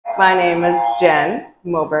My name is Jen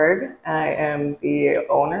Moberg. I am the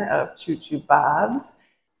owner of Choo Choo Bob's.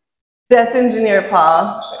 That's Engineer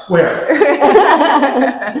Paul. Where?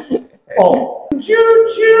 Oh, choo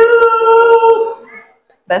choo!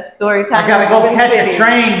 That's story time. I gotta go catch a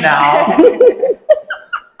train now.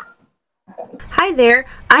 Hi there,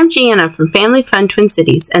 I'm Gianna from Family Fun Twin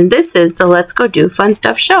Cities, and this is the Let's Go Do Fun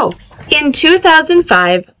Stuff show. In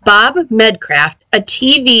 2005, Bob Medcraft, a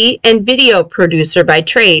TV and video producer by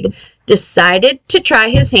trade, decided to try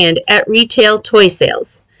his hand at retail toy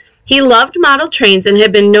sales. He loved model trains and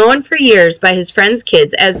had been known for years by his friends'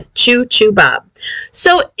 kids as Choo Choo Bob.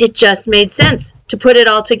 So it just made sense to put it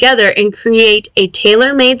all together and create a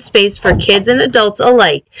tailor-made space for kids and adults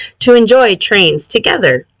alike to enjoy trains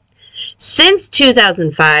together. Since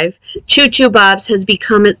 2005, Choo Choo Bob's has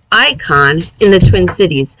become an icon in the Twin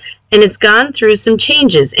Cities, and it's gone through some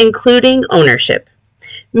changes, including ownership.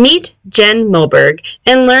 Meet Jen Moberg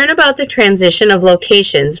and learn about the transition of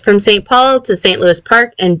locations from St. Paul to St. Louis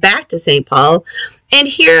Park and back to St. Paul, and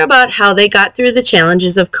hear about how they got through the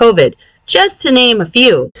challenges of COVID, just to name a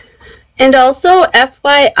few. And also,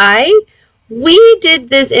 FYI, we did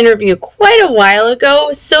this interview quite a while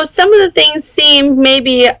ago, so some of the things seem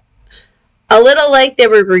maybe a little like they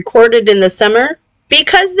were recorded in the summer,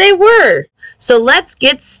 because they were. So let's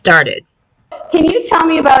get started. Can you tell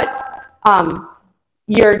me about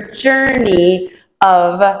your journey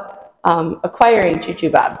of acquiring Choo Choo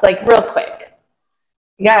Bob's, like real quick?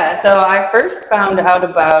 Yeah, so I first found out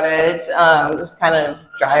about it just kind of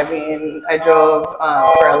driving. I drove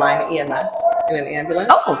for a line EMS in an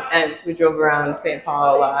ambulance. Oh. And so we drove around St.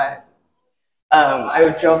 Paul a lot.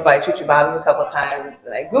 I drove by Choo Choo Bob's a couple times,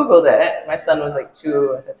 and I Googled it. My son was like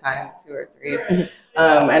 2 at the time, 2 or 3.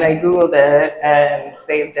 And I Googled it and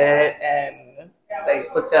saved it, and I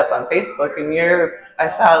looked up on Facebook, and I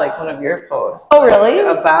saw like one of your posts. Oh, really?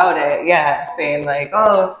 About it, yeah, saying like,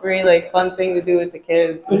 oh, free, like fun thing to do with the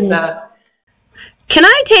kids and stuff. Can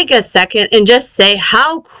I take a second and just say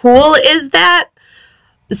how cool is that?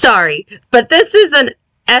 Sorry, but this is an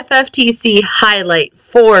FFTC highlight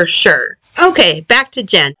for sure. Okay, back to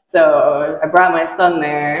Jen. So I brought my son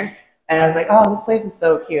there, and I was like, oh, this place is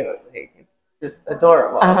so cute. Like, it's just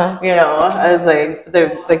adorable. You know, I was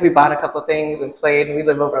like, we bought a couple things and played, and we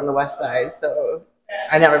live over on the west side, so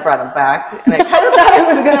I never brought him back. And I kind of thought it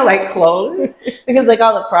was going to, like, close, because, like,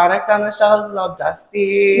 all the product on the shelves is all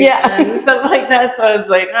dusty and stuff like that. So I was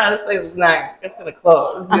like, oh, this place is not, it's going to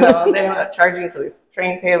close, you know. They're not charging for these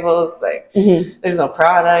train tables. Like, there's no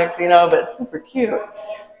product, you know, but it's super cute.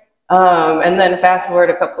 And then fast forward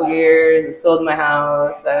a couple years, I sold my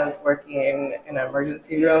house. I was working in an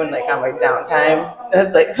emergency room, like on my downtime. I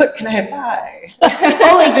was like, what can I buy?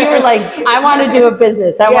 Oh, like you were like, I want to do a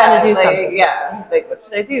business. I want to do something. Yeah, like what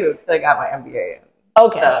should I do? Because I got my MBA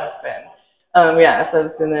and stuff. And yeah, so I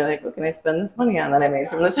was sitting there like, what can I spend this money on that I made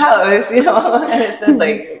from this house? You know, and it said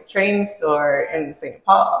like train store in St.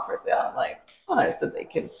 Paul for sale. I'm like, oh, it said like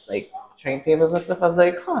kids like train tables and stuff. I was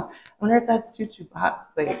like, huh, I wonder if that's Choo Choo Bob's.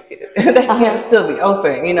 Like, that can't still be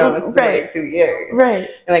open, you know, it's been like 2 years. Right.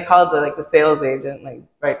 And I called the sales agent like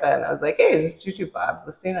right then. I was like, hey, is this Choo Choo Bob's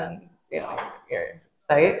listing on, you know, your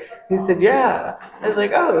site? He said, yeah. I was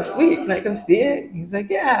like, oh, sweet. Can I come see it? He's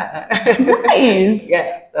like, yeah. Nice.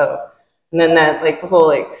 Yeah. So, and then that like the whole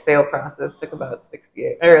like sale process took about 6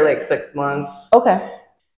 months. Okay.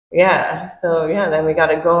 Yeah, so yeah, then we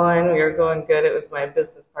got it going. We were going good. It was my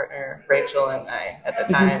business partner, Rachel, and I at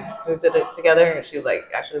the time who did it together, and she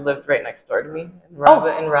like actually lived right next door to me in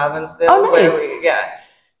Robbinsdale. Oh, nice.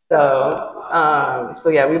 So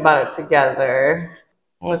yeah, we bought it together.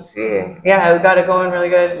 Let's see. Yeah, we got it going really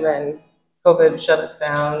good, and then COVID shut us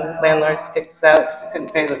down. Landlords kicked us out because we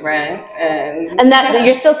couldn't pay the rent. And that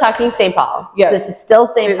you're still talking St. Paul. Yes. This is still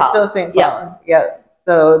St. Paul. Still St. Paul. Yeah.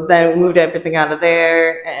 So then we moved everything out of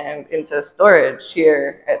there and into storage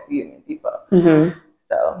here at the Union Depot.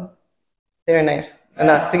 So they're nice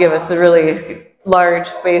enough to give us a really large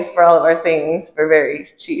space for all of our things for very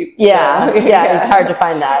cheap. Yeah, so, yeah, it's hard to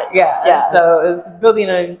find that. Yeah. So it was building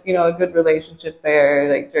a a good relationship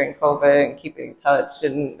there, like during COVID, and keeping in touch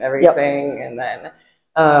and everything. And then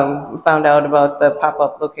we found out about the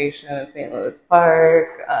pop-up location in St. Louis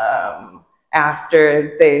Park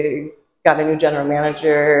after they got a new general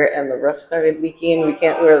manager and the roof started leaking. We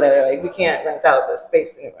were like, we can't rent out this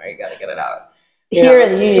space anymore. You got to get it out. Here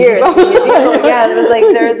in the Union Depot. Yeah,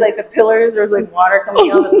 there was like the pillars. There was like water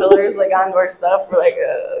coming out of the pillars, like onto our stuff. We're like,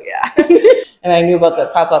 oh yeah. And I knew about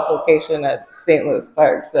the pop-up location at St. Louis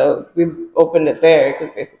Park, so we opened it there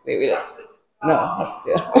because basically we didn't know what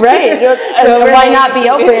to do. Right. Why not be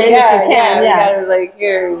open if you can? You gotta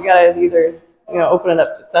you gotta either open it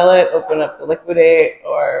up to sell it, open it up to liquidate,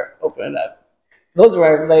 or open it up. Those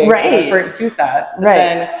were my first two thoughts. But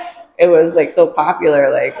then it was so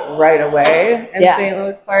popular right away in St.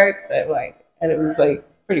 Louis Park that and it was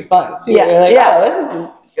pretty fun too. Yeah. We're oh, this is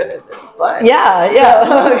good. This is fun.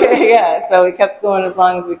 So we kept going as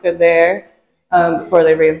long as we could there before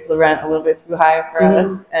they raised the rent a little bit too high for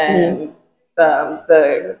us. And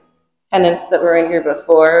the tenants that were in here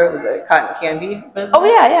before was a cotton candy business. Oh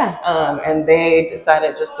yeah. And they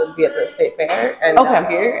decided just to be at the state fair and come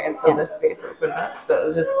here, and so this space opened up. So it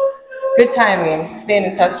was just good timing. Staying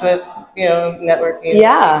in touch with networking with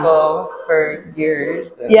people for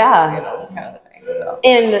years. And, kind of thing. So.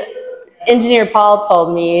 And Engineer Paul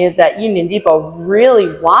told me that Union Depot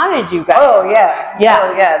really wanted you guys. Oh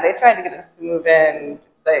yeah. They tried to get us to move in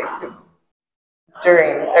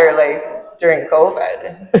during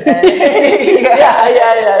COVID.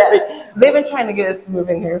 So they've been trying to get us to move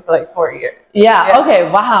in here for 4 years. Okay.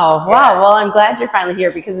 Wow. Well, I'm glad you're finally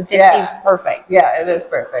here because it just seems perfect. Yeah, it is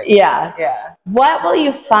perfect. What will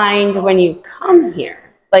you find when you come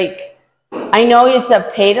here? I know it's a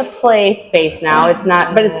pay-to-play space now. It's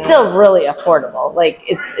not, but it's still really affordable.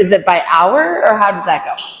 Is it by hour or how does that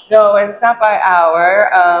go? No, it's not by hour.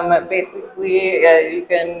 Basically, you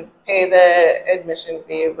can pay the admission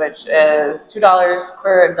fee, which is $2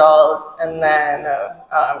 per adult, and then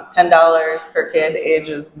 $10 per kid,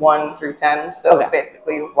 ages 1 through 10. So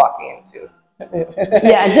basically, walking to.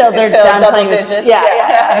 Until they're done playing.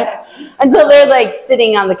 Until they're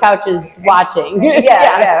sitting on the couches watching. We're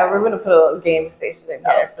going to put a little game station in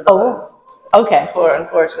here for those. For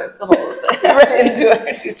unfortunate souls that into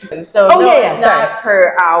our shooting. So it's not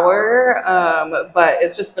per hour, but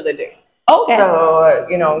it's just for the day. Okay. So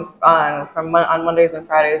on Mondays and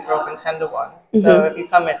Fridays we're open 10 to 1. So if you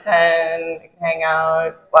come at 10, you can hang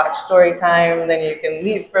out, watch story time, then you can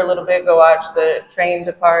leave for a little bit, go watch the train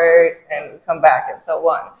depart, and come back until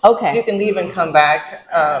 1. Okay. So you can leave and come back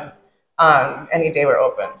on any day we're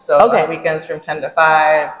open. So on weekends from 10 to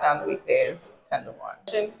 5, on the weekdays 10 to 1.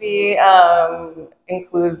 Admission fee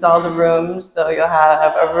includes all the rooms. So you'll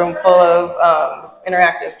have a room full of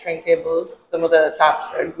interactive train tables. Some of the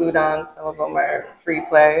tops are glued on, some of them are free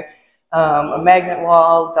play. A magnet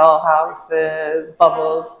wall, doll houses,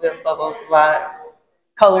 bubbles. There are bubbles a lot.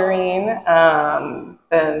 Coloring.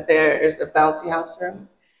 Then there's a bouncy house room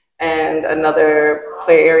and another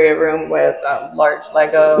play area room with large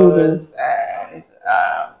Legos and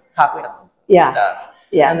Hot Wheels and stuff.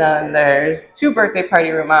 And then there's 2 birthday party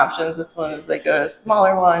room options. This one is a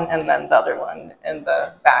smaller one, and then the other one in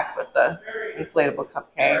the back with the inflatable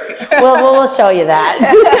cupcake. We'll show you that.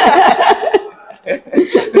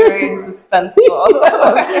 Very suspenseful.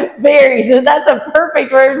 That's a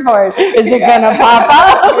perfect word for it. Is it gonna pop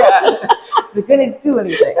up? Is it gonna do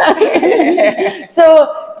anything?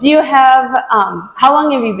 So do you have how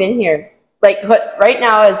long have you been here? Right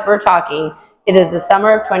now as we're talking, it is the summer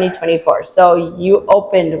of 2024. So you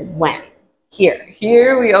opened when?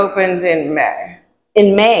 Here we opened in May.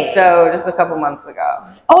 In May. So just a couple months ago.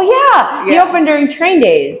 Oh yeah. You opened during train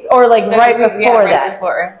days or right before that.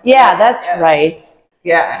 That's right.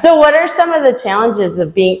 Yeah. So what are some of the challenges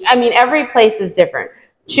of being, every place is different.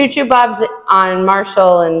 Choo Choo Bob's on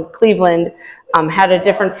Marshall and Cleveland had a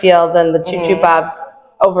different feel than the Choo Choo Bob's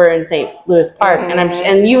over in St. Louis Park.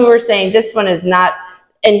 And you were saying this one is not,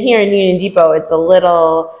 and here in Union Depot, it's a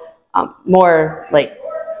little more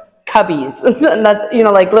cubbies, and that's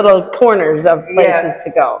little corners of places to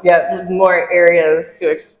go. More areas to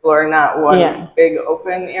explore, not one big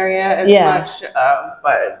open area as much,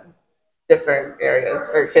 but different areas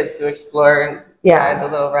for kids to explore and ride the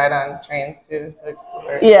little ride-on trains to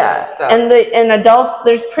explore. So. And adults,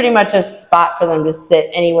 there's pretty much a spot for them to sit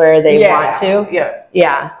anywhere they want to.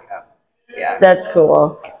 That's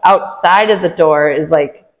cool. Outside of the door is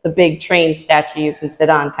the big train statue you can sit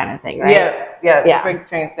on kind of thing, right? The big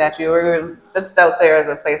train statue. That's out there as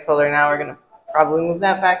a placeholder now. We're going to probably move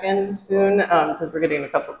that back in soon because we're getting a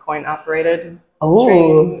couple coin-operated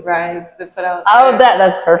train rides to put out there.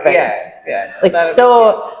 That's perfect. Yes.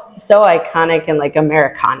 So iconic and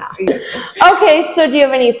Americana. Okay, so do you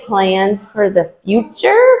have any plans for the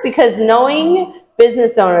future? Because knowing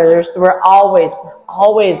business owners, we're always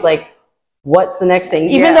what's the next thing?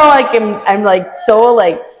 Even though I'm so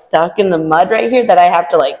stuck in the mud right here that I have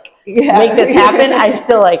to make this happen, I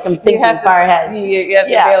still am thinking far ahead. You have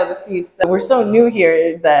to be able to see. So we're so new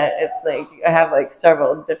here that it's I have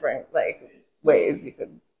several different ways you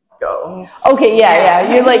could go. Okay,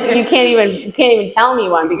 yeah. You're like you can't even tell me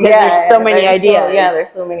one because there's so many ideas.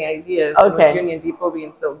 There's so many ideas. Okay. And with Union Depot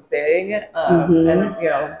being so big,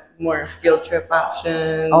 and more field trip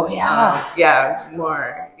options. Oh yeah.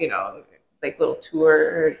 More like little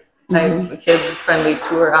tour type kid-friendly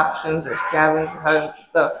tour options or scavenger hunts.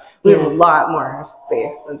 So we have a lot more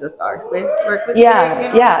space than just our space to work with.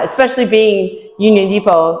 Yeah, especially being Union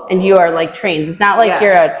Depot and you are like trains. It's not like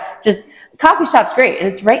you're just coffee shop's great and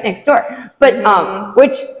it's right next door. But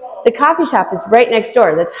which the coffee shop is right next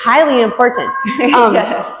door. That's highly important.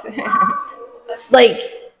 Yes. Like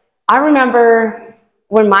I remember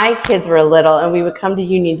when my kids were little and we would come to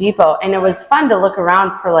Union Depot and it was fun to look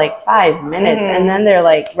around for like 5 minutes and then they're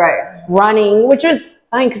like running, which was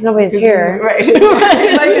fine because nobody's here. Right.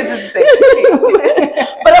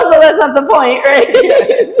 But also that's not the point, right?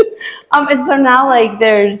 And so now like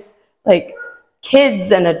there's like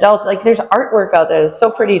kids and adults, like there's artwork out there that's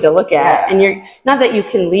so pretty to look at. And you're not that you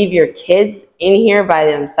can leave your kids in here by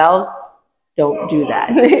themselves. Don't do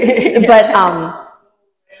that. But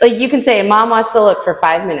like you can say, Mom wants to look for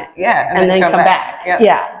 5 minutes. And then come back.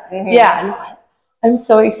 Yeah. I'm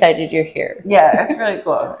so excited you're here. Yeah, it's really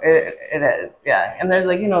cool. It is. Yeah. And there's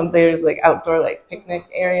there's like outdoor like picnic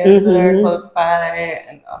areas that are close by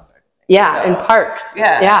and all sorts of things. Yeah, and parks.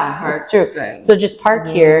 Yeah, parks, that's true. So just park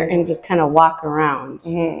here and just kind of walk around.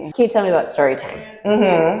 Can you tell me about story time?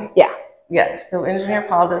 Yeah. Yes. So Engineer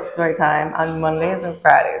Paul does story time on Mondays and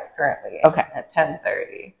Fridays currently at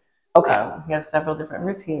 10:30. Okay. He has several different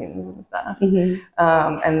routines and stuff.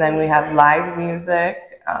 And then we have live music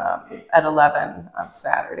at 11 on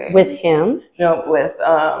Saturdays. With him? With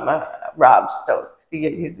Rob Stokes.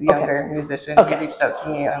 He's a younger musician. He reached out to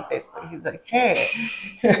me on Facebook. He's like, hey,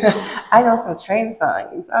 I know some train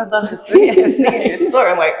songs. I would love to sing in your store.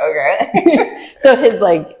 I'm like, okay. So his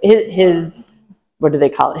what do they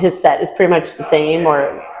call it? His set is pretty much the same,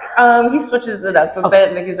 or he switches it up a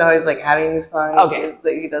bit. Like he's always like adding new songs.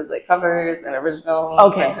 He does like covers and original.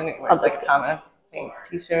 And he wears like Thomas Tank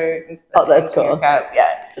T-shirt and stuff. That's cool. Cap.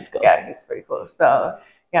 Yeah, that's cool. Yeah, he's pretty cool. So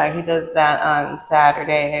yeah, he does that on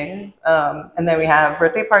Saturdays. And then we have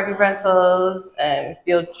birthday party rentals and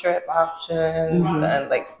field trip options and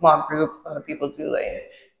like small groups. A lot of people do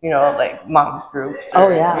like moms groups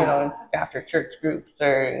or, after church groups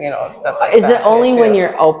or, stuff like that. Is it only when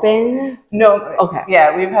you're open? No. Okay.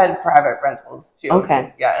 Yeah, we've had private rentals too.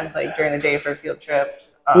 Okay. Yeah, and like during the day for field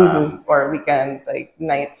trips or weekend like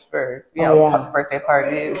nights for, birthday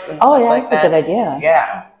parties and stuff like that's a good idea.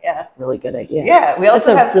 Yeah. That's a really good idea. Yeah, we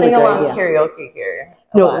also have really sing-along karaoke here.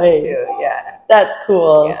 No way. Too. Yeah. That's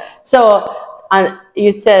cool. Yeah. So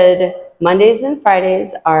you said Mondays and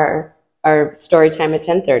Fridays are our story time at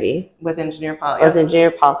 10:30 with Engineer Paul. With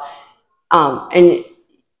Engineer Paul, and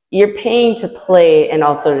you're paying to play and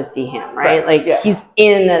also to see him, right? Like he's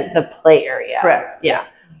in the play area. Correct. Yeah.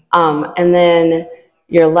 And then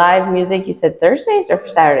your live music. You said Thursdays or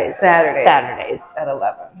Saturdays? Saturdays at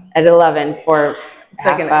 11. At 11 for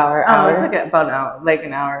half hour. It's like about an hour, like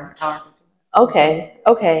an hour. Okay.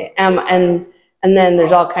 And then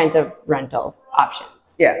there's all kinds of rental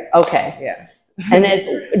options. Yeah. Okay. Yes. And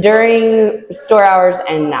it during store hours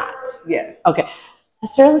and not. Yes. Okay.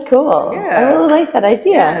 That's really cool. Yeah. I really like that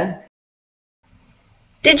idea. Yeah.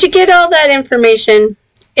 Did you get all that information?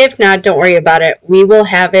 If not, don't worry about it. We will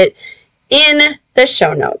have it in the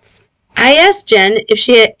show notes. I asked Jen if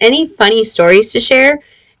she had any funny stories to share,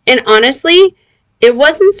 and honestly, it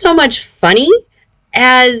wasn't so much funny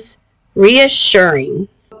as reassuring.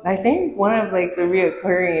 I think one of like the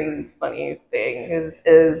reoccurring funny thing is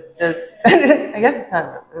just I guess it's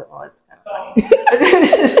not it's kind of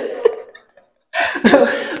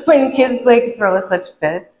funny. When kids like throw such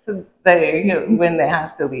fits when they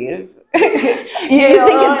have to leave. You think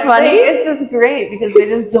it's funny? It's just great because they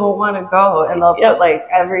just don't want to go and they'll put like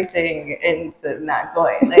everything into not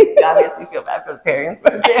going. Like obviously feel bad for the parents.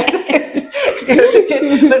 But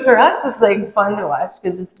for us it's like fun to watch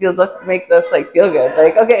because it makes us like feel good.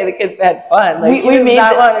 Like okay, the kids had fun. Like we made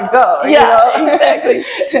not want to go. Yeah, exactly.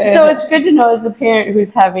 So it's good to know as a parent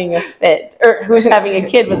who's having a fit or who's having a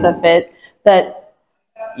kid with a fit that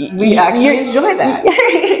we actually enjoy that.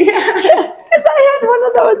 Because I had one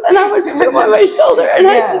of those, and I would put them on my shoulder, and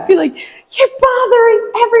I'd just be like, "You're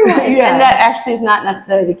bothering everyone," and that actually is not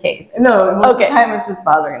necessarily the case. No, most of the time it's just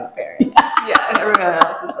bothering the parents. And everyone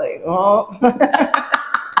else is like, "Oh."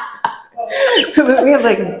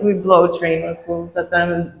 we blow train whistles at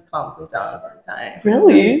them and calm them down sometimes.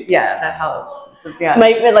 Really? So, yeah, that helps. So, yeah.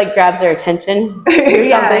 It like grabs their attention or something.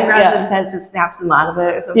 Yeah, grabs their attention, snaps them out of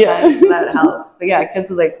it sometimes. So that helps. But yeah, kids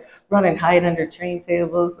will like run and hide under train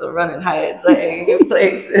tables. They'll run and hide like in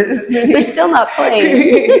places. They're still not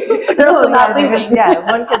playing. They're also not leaving. Yeah,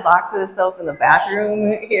 one kid locked himself in the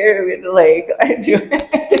bathroom here. We had to like do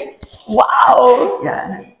it. Wow.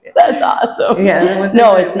 Yeah. That's awesome. Yeah.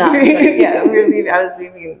 No, it's not. Yeah, I was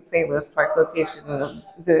leaving St. Louis Park location, and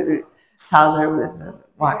the toddler was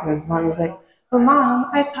walking. His mom was like, "Well, Mom,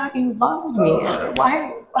 I thought you loved me.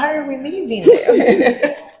 Why are we leaving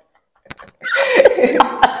there?"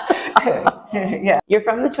 Yeah. You're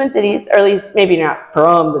from the Twin Cities, or at least maybe not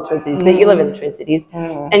from the Twin Cities, but you live in the Twin Cities,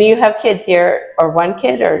 and you have kids here, or one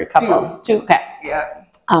kid, or a couple? Two. Okay. Yeah.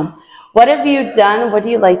 What have you done? What do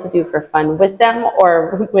you like to do for fun with them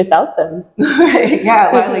or without them?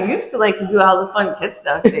 Yeah, well, I used to like to do all the fun kid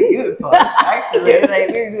stuff that you would post. Actually, like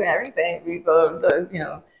we were doing everything. We go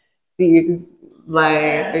to see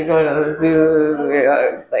life. We go to the zoo. We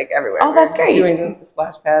go, like everywhere. Oh, that's great. Doing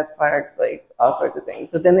splash pads, parks, like all sorts of things.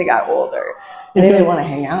 So then they got older, and they didn't want to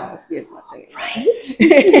hang out with me as much anymore. Right.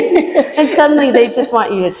 And suddenly they just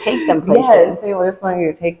want you to take them places. Yes, they just want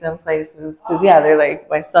you to take them places because they're like,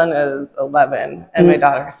 my son is 11 and my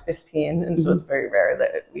daughter is 15, and so it's very rare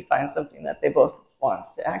that we find something that they both want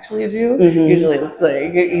to actually do. Usually it's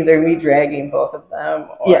like either me dragging both of them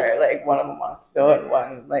or like one of them wants to go and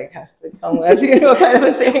one like has to come with, kind of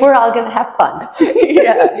a thing. We're all gonna have fun.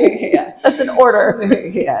 Yeah. That's an order.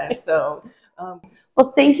 Yeah. So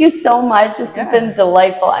well, thank you so much. This has been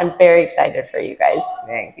delightful. I'm very excited for you guys.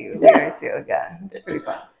 Thank you. There too. Yeah, it's pretty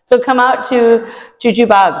fun. So come out to Choo Choo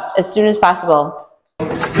Bob's as soon as possible.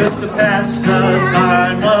 Just to pass the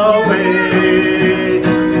time away,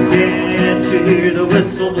 can't you hear the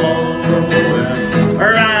whistle blow?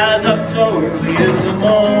 Rise up so early in the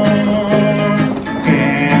morning,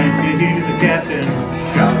 can't you hear the captain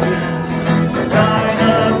shouting,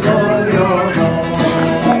 Dinah, blow your horn.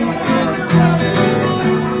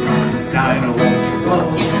 Dinah, won't you blow?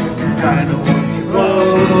 Dinah, won't you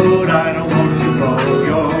blow? Dinah, won't you blow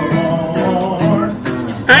your horn?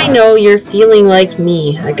 I know you're feeling like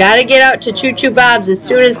me. I gotta get out to Choo Choo Bob's as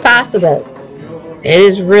soon as possible. It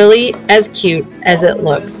is really as cute as it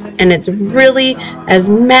looks, and it's really as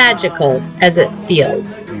magical as it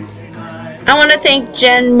feels. I want to thank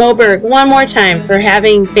Jen Moberg one more time for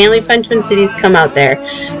having Family Fun Twin Cities come out there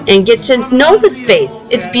and get to know the space.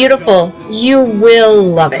 It's beautiful. You will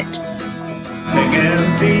love it.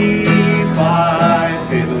 Singing B-5,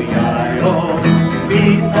 fiddly-I-O,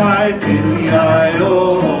 B-5,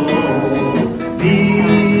 fiddly-I-O,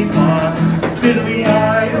 B-5,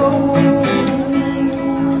 fiddly-I-O.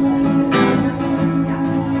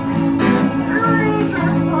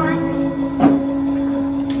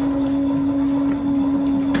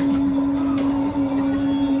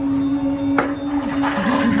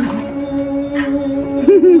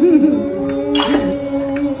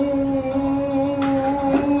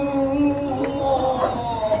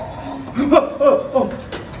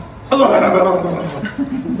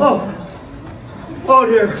 Oh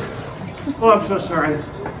dear. Oh, I'm so sorry.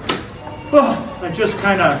 Oh, I just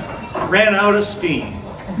kind of ran out of steam.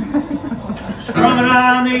 Strumming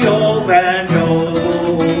on the old banjo.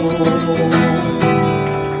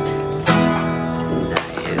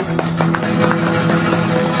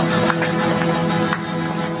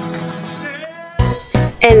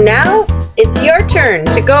 And now it's your turn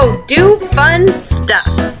to go do fun stuff.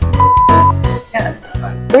 Yeah, it's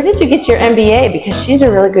fun. Where did you get your MBA? Because she's a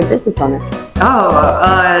really good business owner.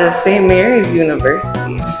 Oh, St. Mary's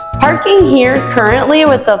University. Parking here currently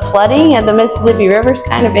with the flooding at the Mississippi River is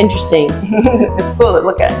kind of interesting. It's cool to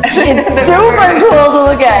look at. It's super cool to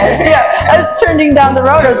look at. Yeah, I was turning down the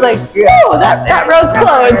road. I was like, "Whoa, that road's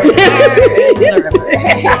closed."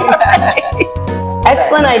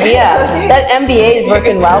 Excellent idea. That MBA is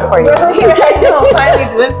working well for you. I know, finally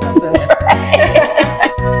doing something.